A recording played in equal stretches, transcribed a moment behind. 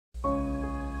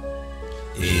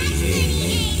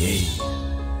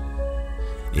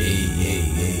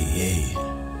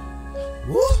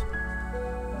Woo!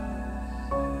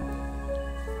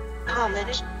 I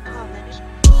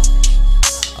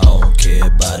don't care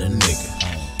about a nigga.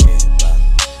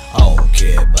 I don't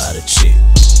care about a chick.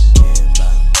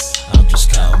 I'm just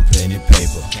counting plenty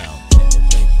paper.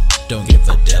 Don't give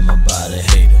a damn about a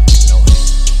hater.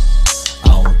 I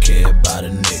don't care about a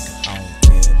nigga.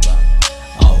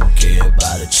 I don't care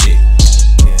about a chick.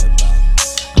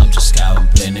 I'm just counting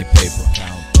plenty paper.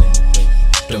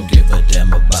 Don't give a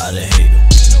damn about a hater.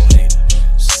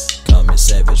 Call me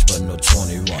savage but no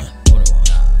 21.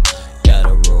 Got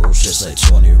a rose just like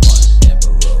 21.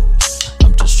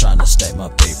 I'm just tryna stack my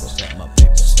paper.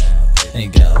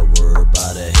 Ain't gotta worry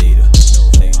about a hater.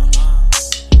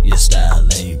 Your style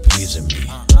ain't pleasing me.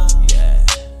 Yeah.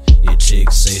 Your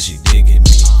chick say she digging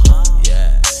me.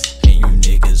 Yeah. And you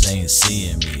niggas ain't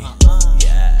seeing me.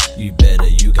 Yeah. You better,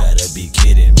 you gotta be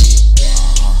kidding me.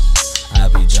 I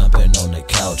be jumping on the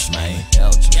couch, man.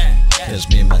 Cause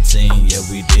me and my team, yeah,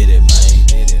 we did it,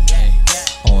 man.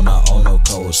 On our own, no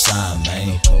cold sign,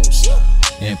 man.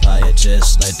 Empire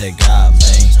just like that guy,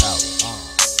 man.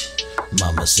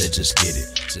 Mama said just get it.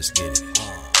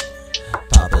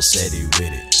 Papa said he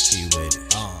with it.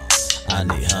 I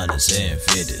need hundreds and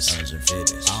fifties.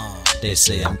 They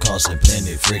say I'm causing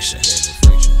plenty friction.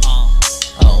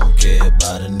 I don't care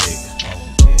about a nigga.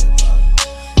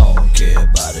 I don't care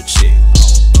about a chick.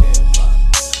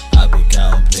 I be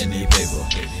counting plenty paper.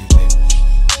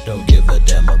 Don't give a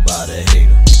damn about a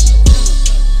hater.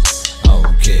 I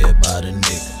don't care about a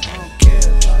nigga.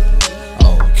 I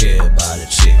don't care about a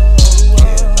chick.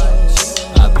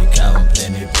 I be counting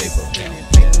plenty paper.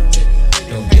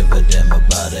 Don't give a damn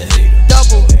about a hater.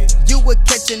 Double, you would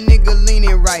catch a nigga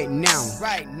leaning right now.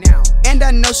 And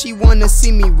I know she wanna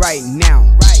see me right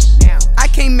now. I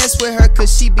can't mess with her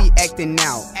cause she be acting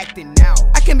out.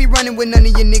 I can't be running with none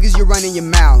of your niggas, you're running your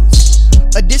mouths.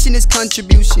 Addition is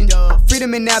contribution,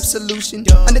 freedom and absolution.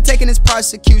 Undertaking is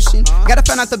prosecution, gotta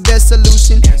find out the best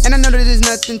solution. And I know that there's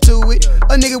nothing to it,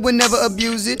 a nigga would never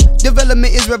abuse it.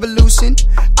 Development is revolution,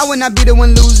 I would not be the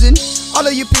one losing. All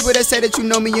of you people that say that you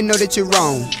know me, you know that you're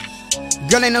wrong.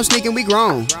 Girl, ain't no sneaking, we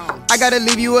grown. I gotta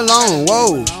leave you alone,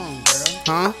 whoa.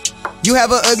 Huh? You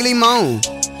have an ugly moan,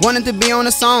 wanting to be on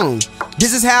a song.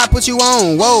 This is how I put you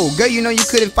on, whoa. Girl, you know you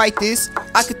couldn't fight this.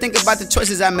 I could think about the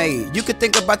choices I made. You could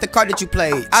think about the card that you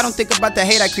played. I don't think about the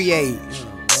hate I create.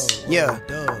 Yeah,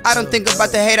 I don't think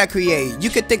about the hate I create.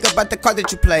 You could think about the card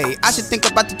that you played. I should think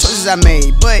about the choices I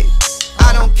made. But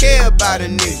I don't care about a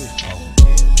nigga.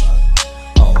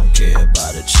 I don't care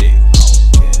about a chick.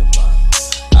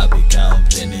 I be counting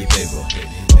plenty paper.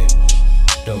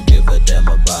 Don't give a damn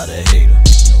about a hater.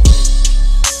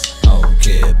 I don't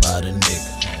care about a nigga.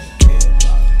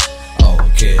 I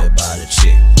don't care about a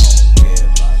chick.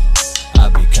 I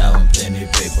be counting plenty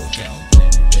paper.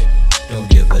 Don't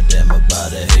give a damn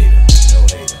about a hater.